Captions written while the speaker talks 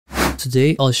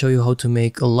today I'll show you how to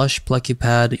make a lush plucky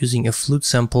pad using a flute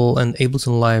sample and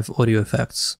Ableton Live audio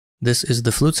effects. This is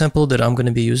the flute sample that I'm going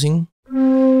to be using.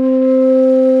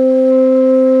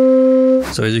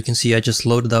 So as you can see, I just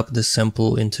loaded up this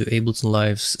sample into Ableton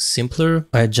Live's Simpler.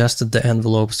 I adjusted the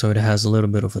envelope so it has a little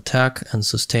bit of attack and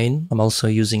sustain. I'm also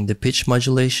using the pitch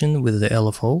modulation with the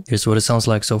LFO. Here's what it sounds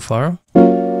like so far.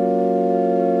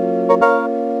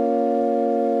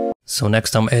 So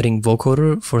next I'm adding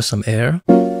vocoder for some air.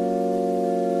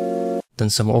 Then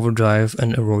some overdrive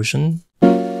and erosion.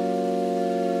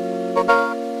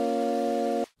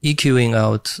 EQing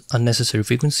out unnecessary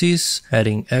frequencies,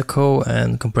 adding echo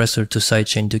and compressor to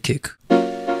sidechain to kick.